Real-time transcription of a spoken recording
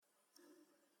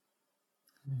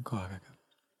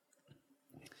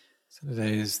So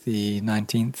today is the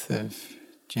 19th of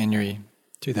January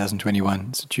 2021,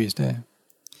 it's a Tuesday.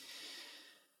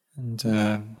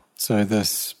 And so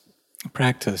this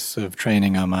practice of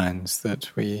training our minds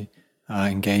that we are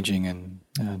engaging in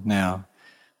now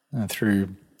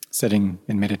through sitting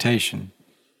in meditation,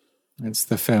 it's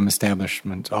the firm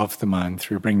establishment of the mind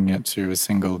through bringing it to a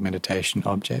single meditation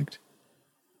object.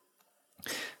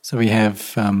 So we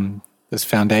have this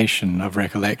foundation of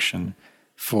recollection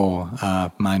for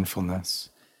our mindfulness,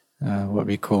 what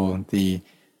we call the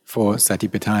four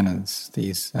satipatthanas,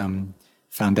 these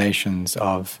foundations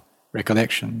of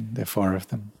recollection, there are four of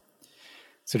them.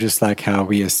 So just like how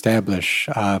we establish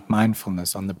our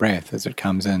mindfulness on the breath as it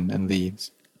comes in and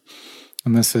leaves.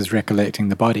 And this is recollecting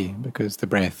the body, because the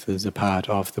breath is a part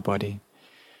of the body.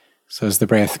 So as the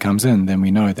breath comes in, then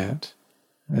we know that.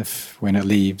 When it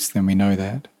leaves, then we know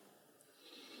that.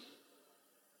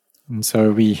 And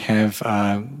so we have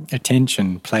our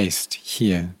attention placed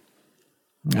here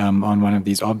on one of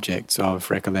these objects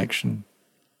of recollection.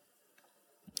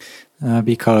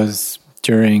 Because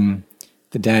during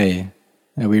the day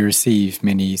we receive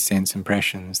many sense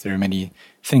impressions. There are many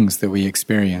things that we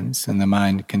experience, and the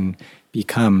mind can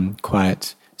become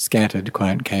quite scattered,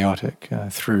 quite chaotic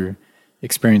through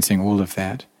experiencing all of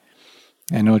that.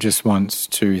 And it'll just want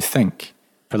to think,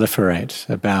 proliferate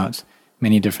about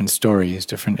many different stories,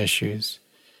 different issues.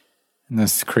 And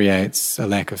this creates a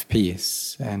lack of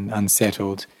peace and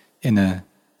unsettled inner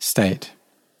state.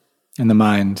 And the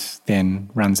mind then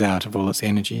runs out of all its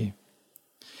energy.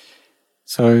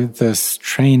 So this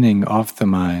training of the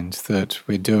mind that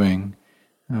we're doing,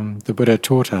 the Buddha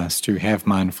taught us to have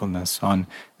mindfulness on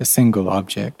a single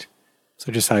object.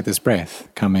 So just like this breath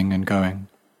coming and going.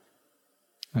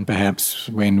 And perhaps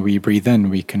when we breathe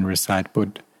in, we can recite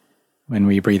Bud. When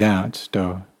we breathe out,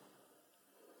 Do.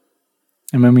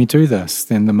 And when we do this,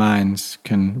 then the mind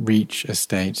can reach a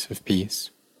state of peace.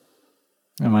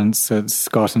 And once it's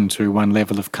gotten to one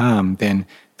level of calm, then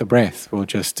the breath will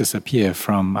just disappear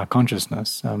from our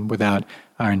consciousness without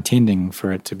our intending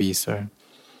for it to be so.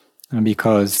 And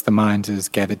because the mind is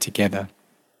gathered together,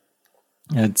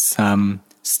 it's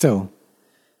still.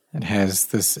 It has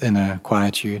this inner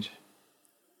quietude.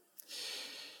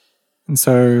 And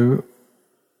so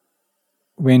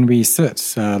when we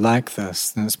sit like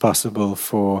this, then it's possible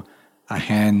for our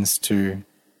hands to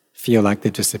feel like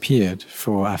they've disappeared,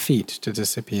 for our feet to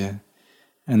disappear,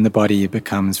 and the body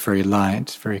becomes very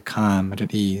light, very calm and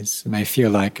at ease. It may feel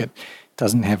like it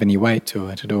doesn't have any weight to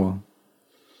it at all.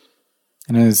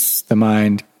 And as the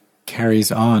mind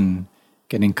carries on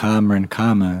getting calmer and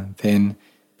calmer, then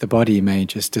the body may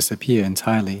just disappear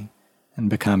entirely and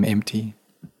become empty.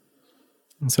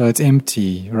 And so it's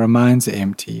empty, or our minds are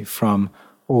empty from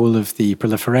all of the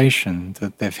proliferation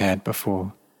that they've had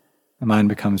before. The mind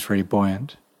becomes very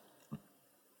buoyant.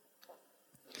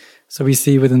 So we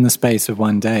see within the space of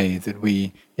one day that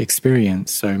we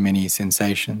experience so many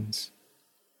sensations.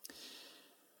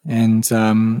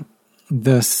 And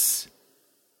this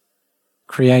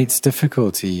creates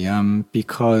difficulty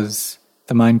because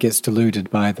the mind gets deluded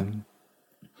by them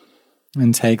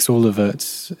and takes all of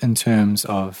it in terms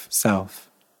of self.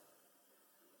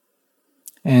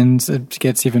 And it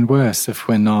gets even worse if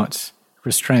we're not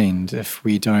restrained, if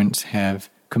we don't have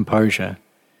composure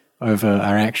over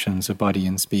our actions of body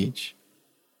and speech.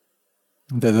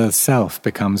 The self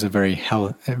becomes a very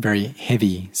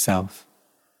heavy self.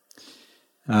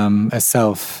 A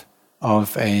self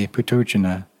of a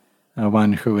putujana,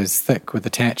 one who is thick with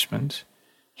attachment,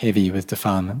 heavy with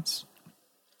defilements.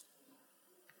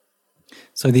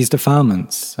 So these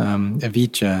defilements,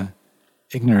 avijja,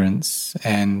 ignorance,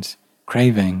 and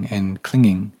craving and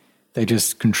clinging, they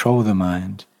just control the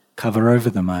mind, cover over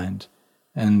the mind,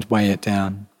 and weigh it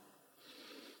down.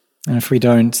 And if we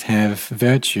don't have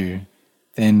virtue,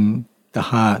 then the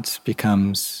heart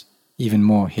becomes even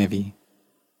more heavy.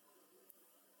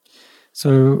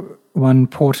 So one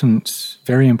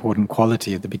very important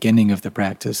quality at the beginning of the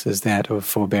practice is that of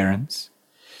forbearance.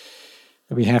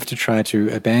 That we have to try to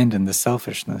abandon the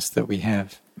selfishness that we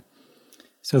have.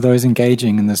 So those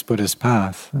engaging in this Buddhist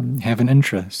path have an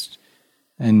interest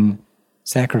in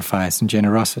sacrifice and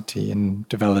generosity, in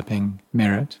developing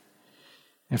merit.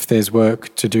 If there's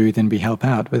work to do, then we help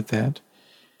out with that.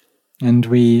 And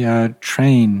we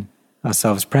train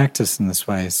ourselves, practice in this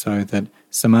way so that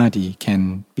samadhi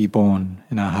can be born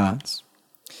in our hearts.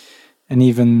 And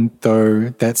even though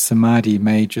that samadhi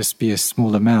may just be a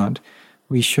small amount,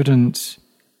 we shouldn't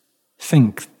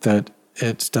think that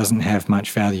it doesn't have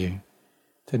much value.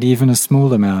 That even a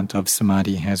small amount of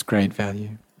samadhi has great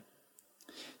value.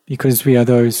 Because we are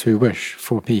those who wish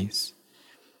for peace.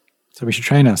 So we should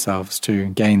train ourselves to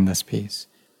gain this peace,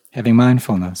 having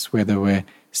mindfulness, whether we're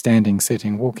standing,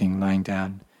 sitting, walking, lying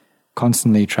down.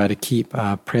 Constantly try to keep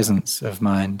our presence of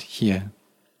mind here.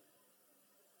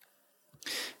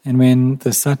 And when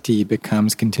the sati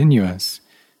becomes continuous,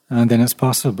 then it's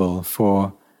possible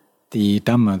for the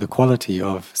Dhamma, the quality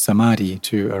of samadhi,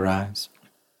 to arise.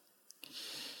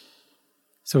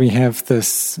 So we have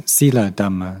this Sila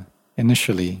Dhamma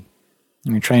initially,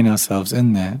 and we train ourselves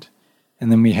in that,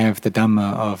 and then we have the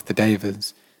Dhamma of the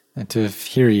Devas,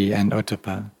 Hiri and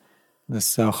Ottappa,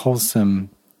 this wholesome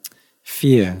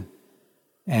fear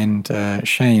and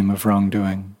shame of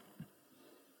wrongdoing.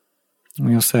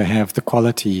 We also have the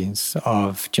qualities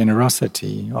of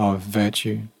generosity, of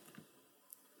virtue.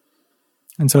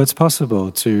 And so it's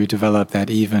possible to develop that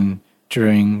even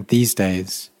during these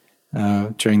days,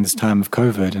 during this time of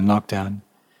COVID and lockdown.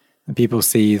 And people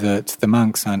see that the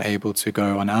monks aren't able to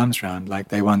go on alms round like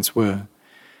they once were.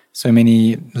 So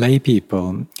many lay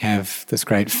people have this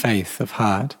great faith of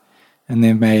heart, and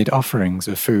they've made offerings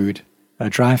of food,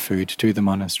 dry food, to the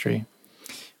monastery,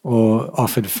 or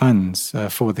offered funds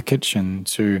for the kitchen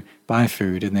to buy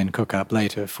food and then cook up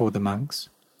later for the monks.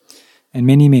 And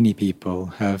many, many people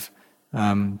have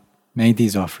made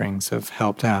these offerings, have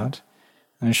helped out,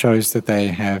 and it shows that they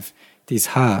have these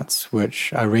hearts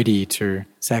which are ready to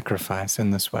sacrifice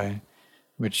in this way,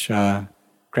 which are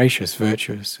gracious,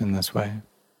 virtuous in this way.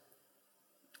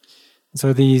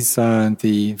 So these are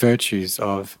the virtues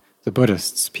of the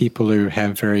Buddhists, people who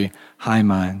have very high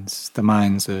minds, the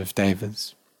minds of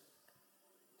Devas.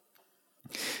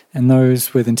 And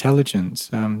those with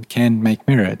intelligence can make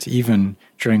merit even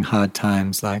during hard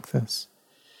times like this.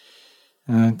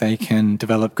 They can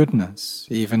develop goodness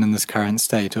even in this current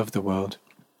state of the world.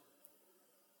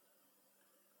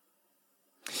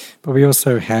 But we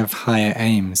also have higher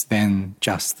aims than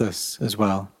just this as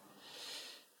well.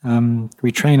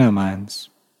 We train our minds.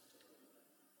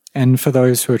 And for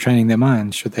those who are training their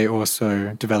minds, should they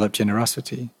also develop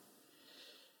generosity?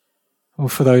 Or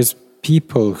for those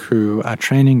people who are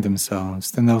training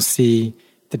themselves, then they'll see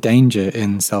the danger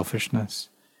in selfishness,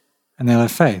 and they'll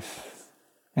have faith,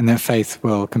 and that faith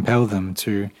will compel them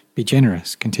to be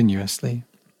generous continuously.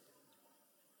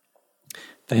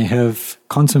 They have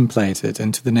contemplated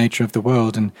into the nature of the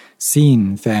world and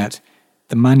seen that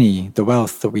the money, the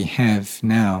wealth that we have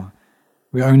now,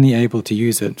 we're only able to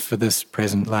use it for this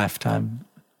present lifetime.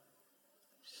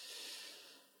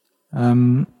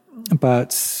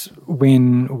 But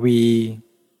when we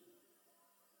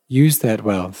use that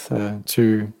wealth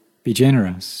to be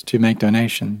generous, to make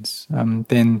donations,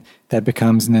 then that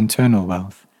becomes an internal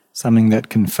wealth, something that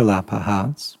can fill up our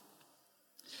hearts.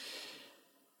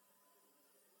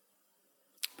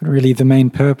 But really the main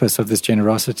purpose of this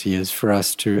generosity is for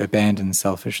us to abandon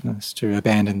selfishness, to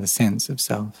abandon the sense of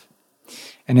self.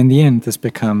 And in the end, this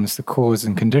becomes the cause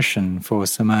and condition for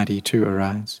samadhi to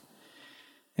arise.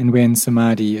 And when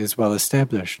samadhi is well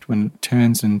established, when it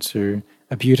turns into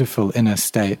a beautiful inner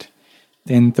state,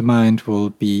 then the mind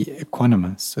will be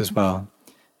equanimous as well.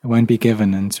 It won't be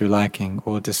given into liking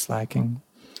or disliking.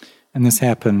 And this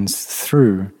happens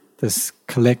through this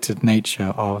collected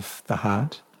nature of the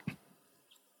heart.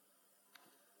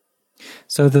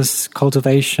 So this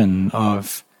cultivation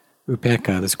of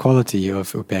upekkha, this quality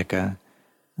of upekkha,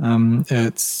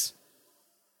 it's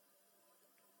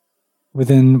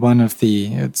within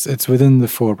it's within the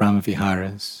four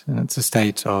Brahmaviharas, and it's a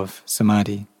state of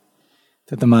samadhi,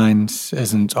 that the mind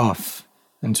isn't off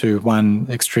into one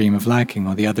extreme of liking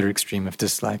or the other extreme of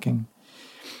disliking.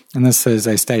 And this is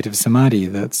a state of samadhi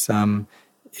that's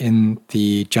in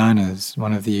the jhanas,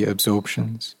 one of the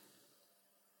absorptions.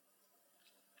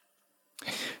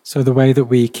 So the way that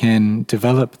we can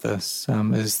develop this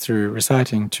is through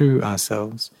reciting to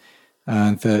ourselves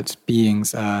that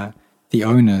beings are the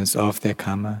owners of their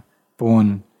karma,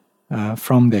 born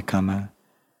from their karma.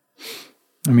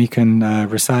 And we can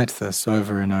recite this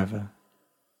over and over.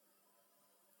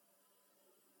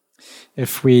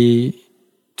 If we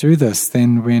do this,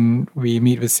 then when we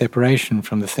meet with separation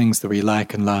from the things that we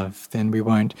like and love, then we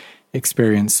won't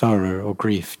experience sorrow or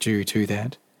grief due to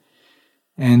that.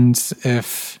 And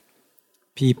if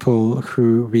people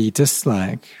who we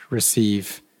dislike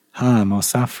receive harm or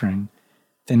suffering,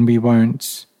 then we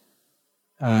won't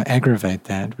aggravate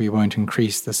that, we won't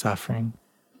increase the suffering.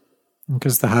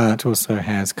 Because the heart also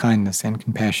has kindness and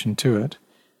compassion to it.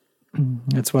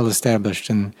 It's well established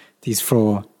in these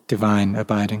four divine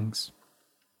abidings.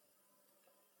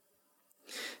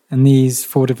 And these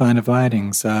four divine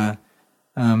abidings are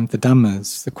the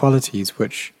dhammas, the qualities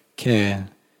which care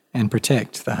and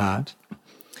protect the heart.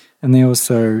 And they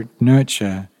also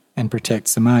nurture and protect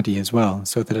samadhi as well,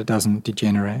 so that it doesn't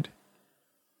degenerate.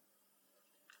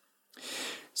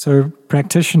 So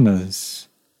practitioners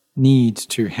need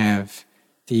to have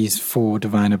these 4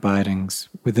 divine abidings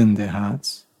within their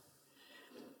hearts.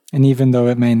 And even though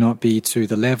it may not be to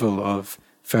the level of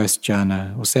first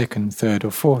jhana or second, third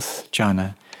or fourth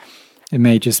jhana, it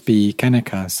may just be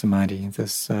Khanika samadhi,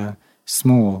 this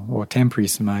small or temporary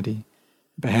samadhi.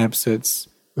 Perhaps it's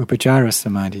upajjhara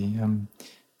samadhi,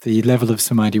 the level of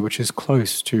samadhi which is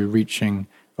close to reaching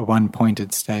a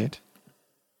one-pointed state.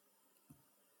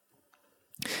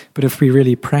 But if we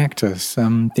really practice,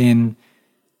 then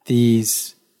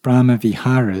these Brahma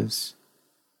Viharas,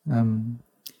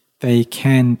 they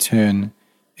can turn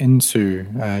into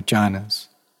jhanas,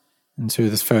 into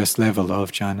this first level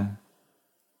of jhana.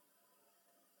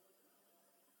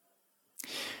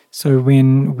 So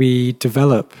when we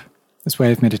develop this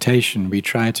way of meditation, we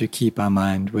try to keep our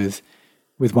mind with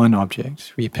one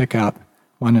object. We pick up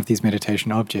one of these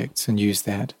meditation objects and use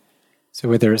that. So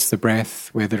whether it's the breath,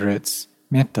 whether it's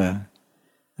metta,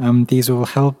 these will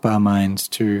help our mind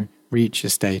to reach a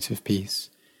state of peace,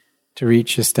 to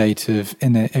reach a state of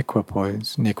inner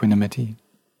equipoise and equanimity.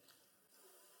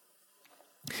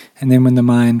 And then when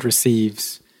the mind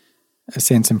receives a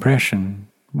sense impression,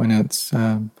 when it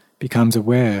becomes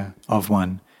aware of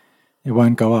one, it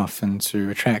won't go off into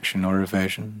attraction or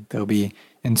aversion. There'll be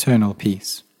internal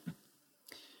peace.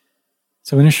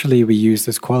 So initially we use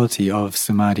this quality of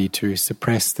samadhi to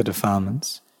suppress the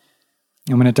defilements.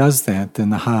 And when it does that,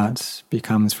 then the heart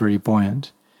becomes very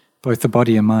buoyant. Both the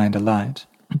body and mind are light,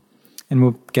 and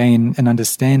will gain an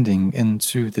understanding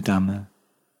into the Dhamma.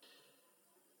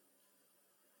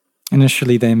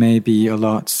 Initially there may be a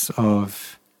lot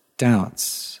of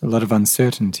doubts, a lot of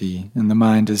uncertainty, and the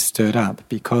mind is stirred up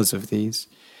because of these.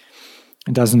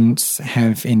 It doesn't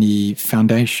have any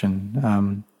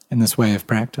foundation in this way of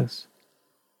practice.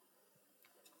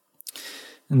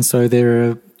 And so there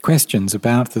are questions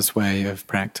about this way of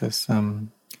practice,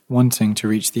 wanting to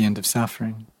reach the end of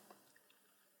suffering.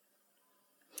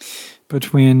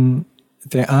 But when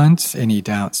there aren't any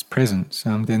doubts present,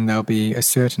 then there'll be a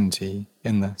certainty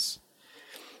in this.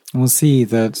 And we'll see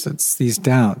that it's these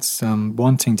doubts,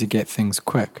 wanting to get things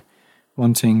quick,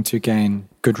 wanting to gain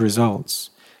good results,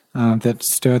 that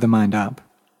stir the mind up,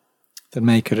 that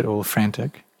make it all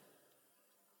frantic.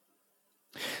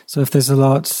 So if there's a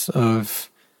lot of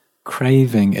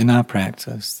craving in our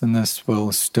practice, then this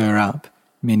will stir up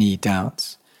many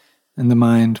doubts, and the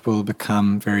mind will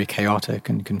become very chaotic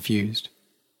and confused.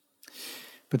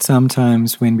 But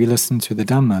sometimes when we listen to the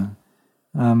Dhamma,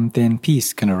 then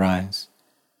peace can arise.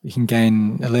 We can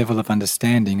gain a level of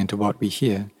understanding into what we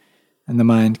hear, and the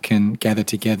mind can gather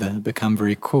together, become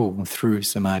very cool through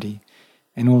samadhi,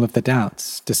 and all of the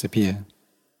doubts disappear.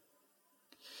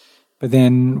 But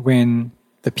then when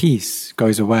the peace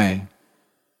goes away,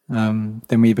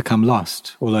 then we become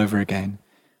lost all over again.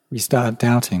 We start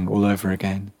doubting all over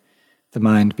again. The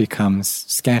mind becomes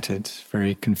scattered,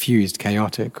 very confused,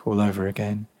 chaotic all over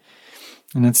again.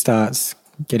 And it starts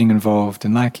getting involved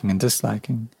in liking and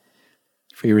disliking.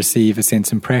 If we receive a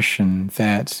sense impression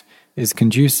that is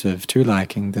conducive to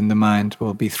liking, then the mind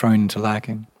will be thrown into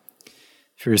liking.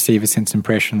 If we receive a sense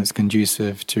impression that's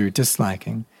conducive to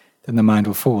disliking, then the mind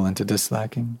will fall into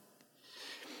disliking.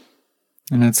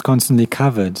 And it's constantly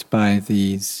covered by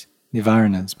these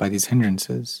nivaranas, by these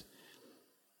hindrances.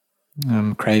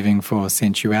 Craving for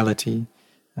sensuality,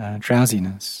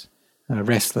 drowsiness,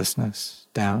 restlessness,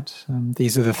 doubt.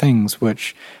 These are the things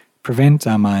which prevent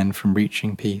our mind from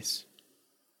reaching peace.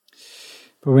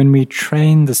 But when we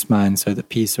train this mind so that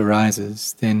peace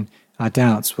arises, then our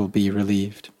doubts will be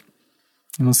relieved.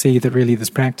 And we'll see that really this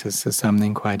practice is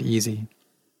something quite easy.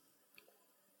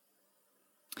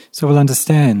 So we'll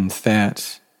understand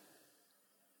that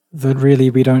really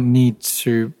we don't need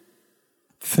to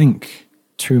think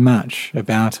too much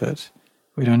about it.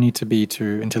 We don't need to be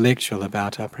too intellectual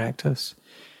about our practice.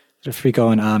 That if we go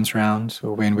an arm's round,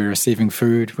 or when we're receiving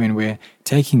food, when we're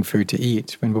taking food to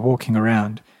eat, when we're walking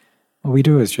around, all we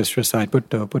do is just recite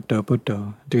Buddha, Buddha,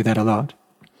 Buddha, do that a lot.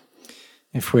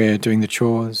 If we're doing the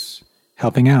chores,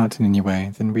 helping out in any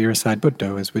way, then we recite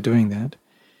Buddha as we're doing that.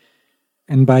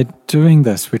 And by doing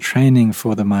this, we're training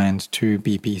for the mind to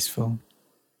be peaceful.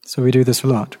 So we do this a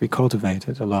lot, we cultivate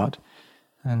it a lot,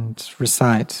 and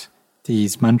recite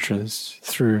these mantras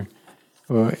through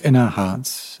or in our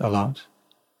hearts a lot.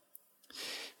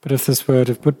 But if this word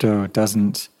of Buddha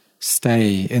doesn't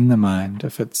stay in the mind,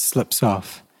 if it slips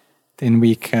off, then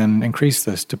we can increase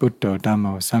this to Buddha,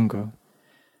 Dhammo, Sangho.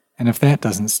 And if that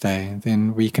doesn't stay,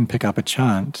 then we can pick up a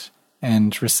chant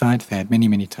and recite that many,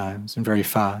 many times and very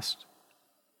fast.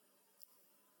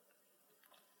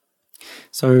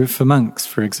 So for monks,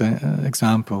 for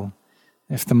example,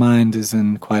 if the mind is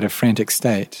in quite a frantic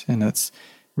state and it's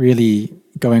really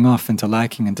going off into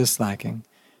liking and disliking,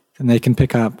 then they can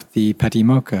pick up the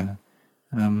Patimokkha,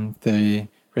 the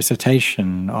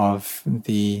recitation of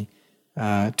the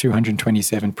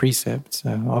 227 precepts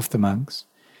of the monks,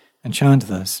 and chant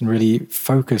this and really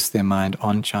focus their mind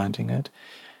on chanting it.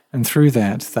 And through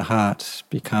that, the heart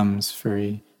becomes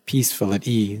very peaceful, at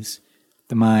ease.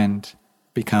 The mind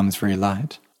becomes very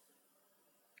light.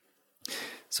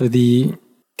 So the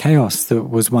chaos that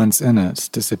was once in it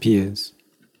disappears.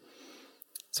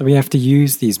 So we have to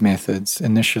use these methods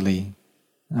initially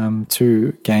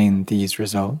to gain these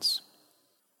results.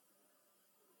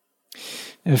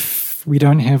 If we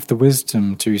don't have the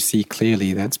wisdom to see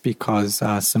clearly, that's because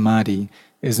our samadhi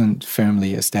isn't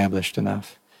firmly established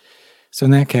enough. So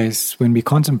in that case, when we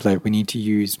contemplate, we need to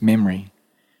use memory.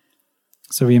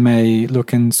 So we may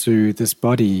look into this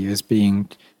body as being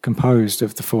composed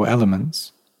of the four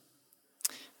elements.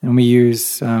 And we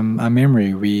use our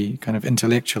memory, we kind of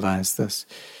intellectualize this,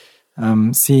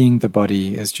 seeing the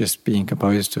body as just being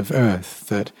composed of earth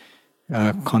that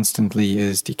constantly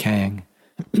is decaying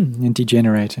and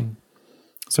degenerating.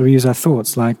 So we use our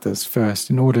thoughts like this first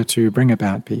in order to bring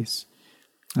about peace.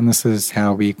 And this is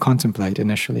how we contemplate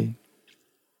initially.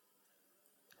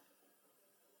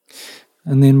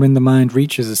 And then when the mind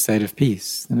reaches a state of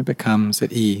peace, then it becomes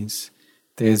at ease.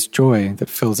 There's joy that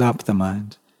fills up the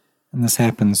mind. And this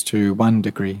happens to one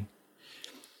degree.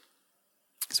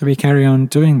 So we carry on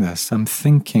doing this,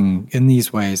 thinking in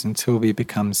these ways until we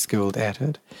become skilled at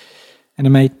it. And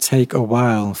it may take a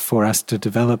while for us to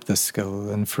develop this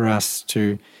skill and for us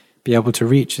to be able to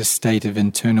reach a state of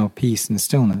internal peace and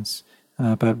stillness,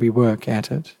 but we work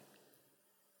at it.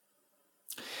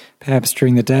 Perhaps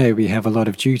during the day we have a lot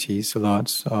of duties, a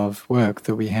lot of work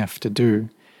that we have to do.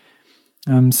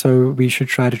 So we should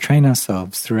try to train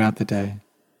ourselves throughout the day.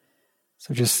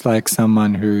 So just like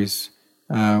someone who's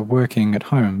working at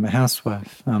home, a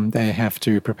housewife, they have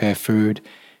to prepare food,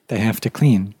 they have to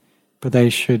clean, but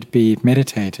they should be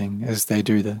meditating as they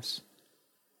do this.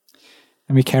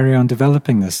 And we carry on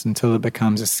developing this until it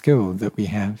becomes a skill that we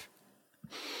have.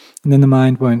 And then the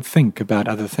mind won't think about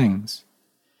other things.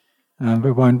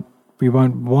 We won't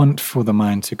want for the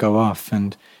mind to go off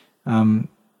and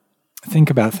think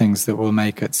about things that will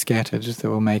make it scattered, that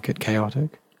will make it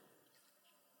chaotic.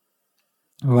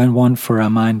 We won't want for our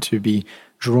mind to be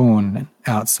drawn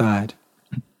outside,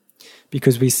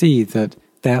 because we see that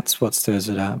that's what stirs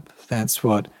it up, that's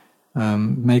what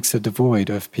makes it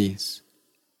devoid of peace.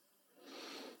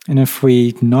 And if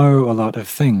we know a lot of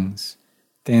things,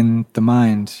 then the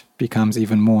mind becomes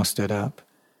even more stirred up.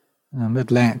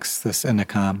 It lacks this inner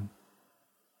calm.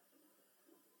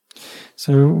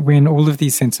 So when all of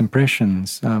these sense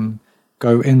impressions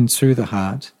go into the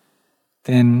heart,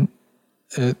 then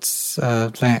it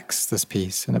lacks this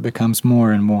peace and it becomes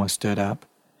more and more stirred up.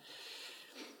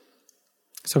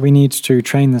 So we need to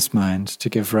train this mind to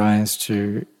give rise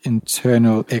to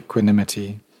internal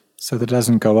equanimity so that it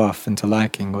doesn't go off into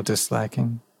liking or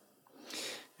disliking.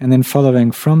 And then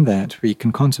following from that, we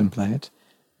can contemplate,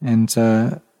 and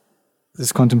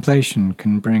this contemplation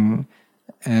can bring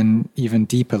an even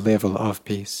deeper level of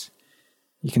peace.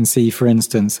 You can see, for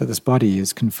instance, that this body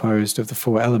is composed of the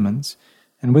four elements,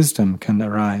 and wisdom can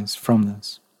arise from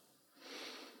this.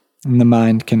 And the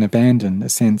mind can abandon a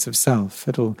sense of self.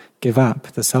 It'll give up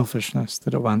the selfishness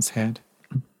that it once had.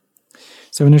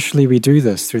 So initially we do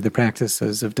this through the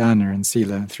practices of dana and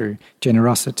sila, through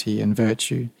generosity and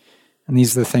virtue. And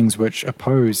these are the things which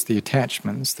oppose the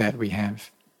attachments that we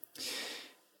have.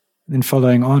 Then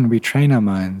following on, we train our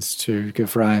minds to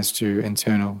give rise to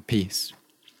internal peace.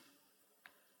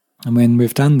 And when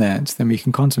we've done that, then we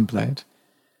can contemplate.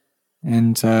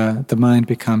 And the mind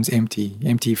becomes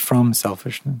empty from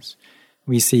selfishness.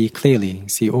 We see clearly,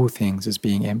 see all things as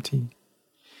being empty.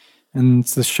 And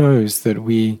this shows that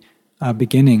we are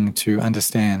beginning to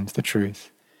understand the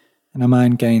truth. And our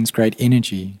mind gains great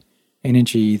energy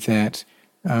that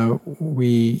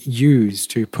we use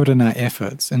to put in our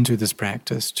efforts into this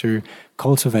practice, to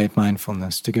cultivate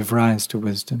mindfulness, to give rise to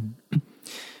wisdom. And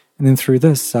then through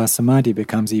this, our samadhi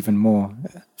becomes even more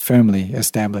firmly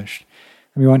established.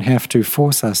 And we won't have to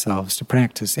force ourselves to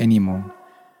practice anymore.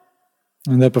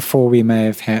 And that before we may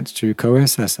have had to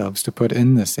coerce ourselves to put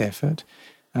in this effort,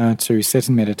 to sit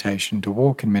in meditation, to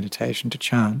walk in meditation, to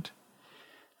chant.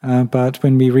 But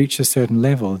when we reach a certain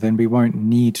level, then we won't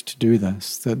need to do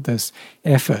this, that this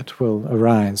effort will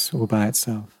arise all by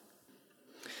itself.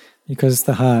 Because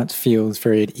the heart feels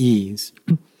very at ease.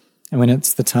 And when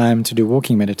it's the time to do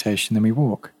walking meditation, then we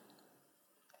walk.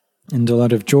 And a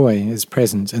lot of joy is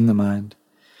present in the mind.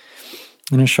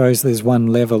 And it shows there's one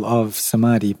level of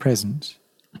samadhi present.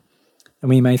 And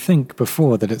we may think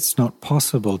before that it's not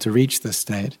possible to reach this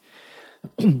state,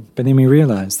 but then we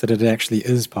realize that it actually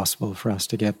is possible for us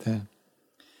to get there.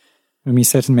 When we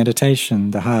sit in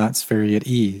meditation, the heart's very at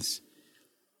ease.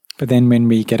 But then when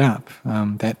we get up,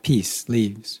 that peace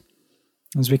leaves.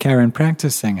 As we carry on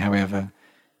practicing, however,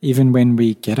 even when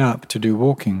we get up to do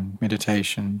walking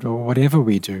meditation or whatever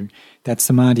we do, that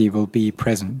samadhi will be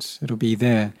present. It'll be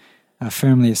there,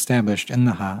 firmly established in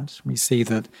the heart. We see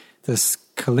that this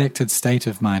collected state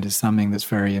of mind is something that's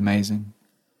very amazing.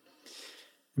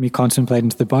 We contemplate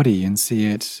into the body and see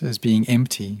it as being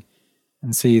empty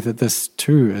and see that this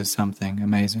too is something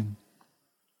amazing.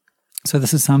 So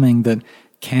this is something that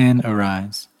can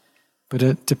arise, but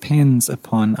it depends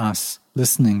upon us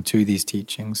listening to these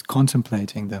teachings,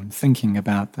 contemplating them, thinking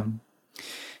about them.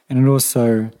 And it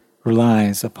also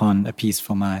relies upon a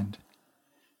peaceful mind.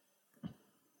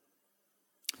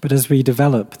 But as we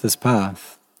develop this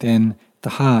path, then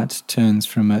the heart turns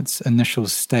from its initial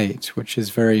state, which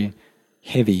is very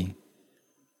heavy,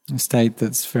 a state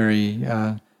that's very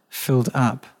filled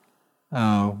up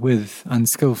with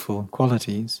unskillful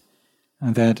qualities,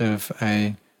 that of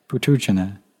a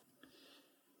puthujjana.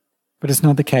 But it's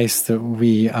not the case that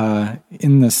we are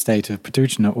in this state of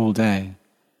puthujjana all day.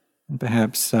 And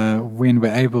perhaps when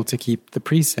we're able to keep the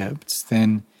precepts,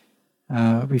 then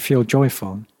we feel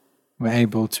joyful. We're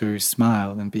able to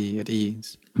smile and be at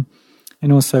ease.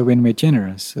 And also when we're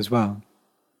generous as well.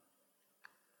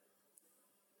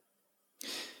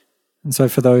 And so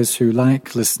for those who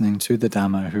like listening to the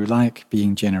Dhamma, who like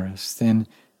being generous, then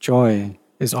joy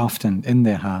is often in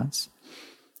their hearts.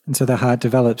 And so the heart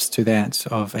develops to that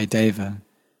of a deva,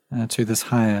 to this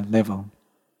higher level.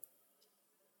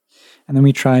 And then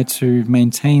we try to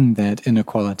maintain that inner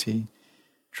quality,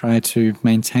 try to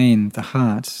maintain the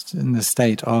heart in the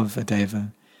state of a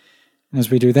deva. And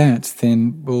as we do that,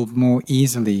 then we'll more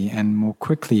easily and more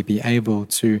quickly be able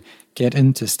to get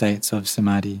into states of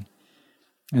samadhi.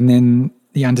 And then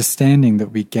the understanding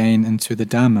that we gain into the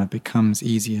Dhamma becomes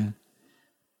easier.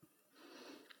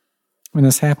 When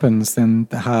this happens, then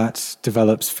the heart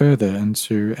develops further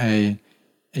into a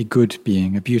good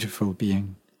being, a beautiful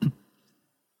being.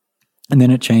 And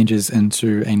then it changes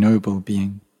into a noble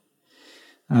being.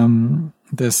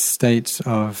 This state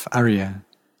of Arya,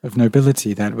 of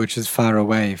nobility, that which is far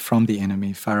away from the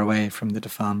enemy, far away from the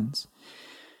defilements.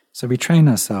 So we train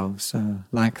ourselves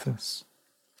like this.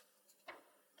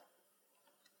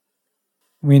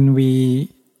 When we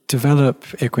develop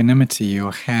equanimity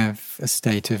or have a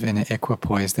state of inner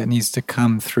equipoise, that needs to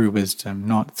come through wisdom,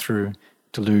 not through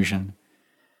delusion.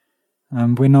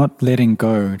 We're not letting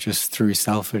go just through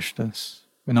selfishness.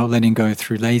 We're not letting go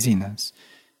through laziness,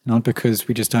 not because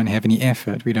we just don't have any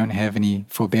effort, we don't have any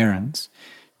forbearance.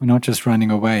 We're not just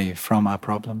running away from our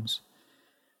problems.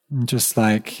 Just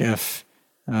like if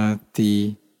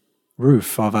the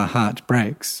roof of our heart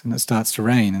breaks and it starts to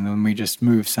rain and then we just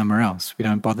move somewhere else, we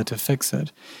don't bother to fix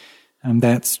it.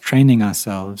 That's training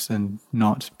ourselves in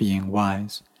not being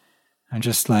wise. And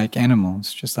just like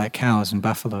animals, just like cows and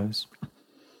buffaloes.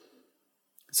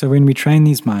 So when we train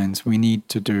these minds, we need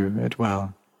to do it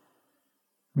well.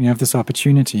 We have this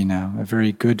opportunity now, a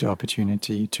very good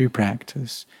opportunity to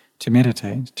practice, to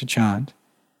meditate, to chant.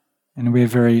 And we're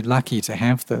very lucky to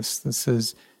have this. This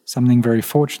is something very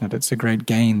fortunate. It's a great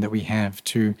gain that we have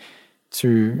to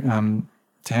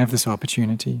have this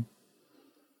opportunity.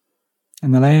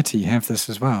 And the laity have this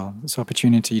as well, this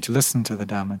opportunity to listen to the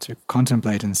Dhamma, to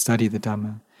contemplate and study the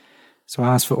Dhamma. So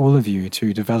I ask for all of you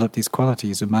to develop these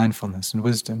qualities of mindfulness and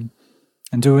wisdom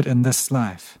and do it in this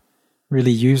life.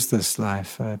 Really use this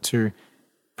life to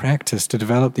practice, to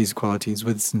develop these qualities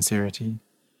with sincerity.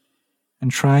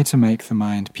 And try to make the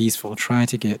mind peaceful, try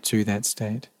to get to that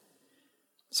state.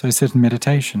 So sit in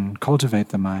meditation, cultivate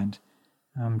the mind,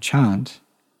 chant,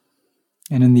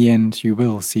 and in the end you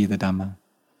will see the Dhamma.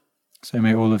 So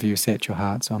may all of you set your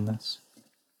hearts on this.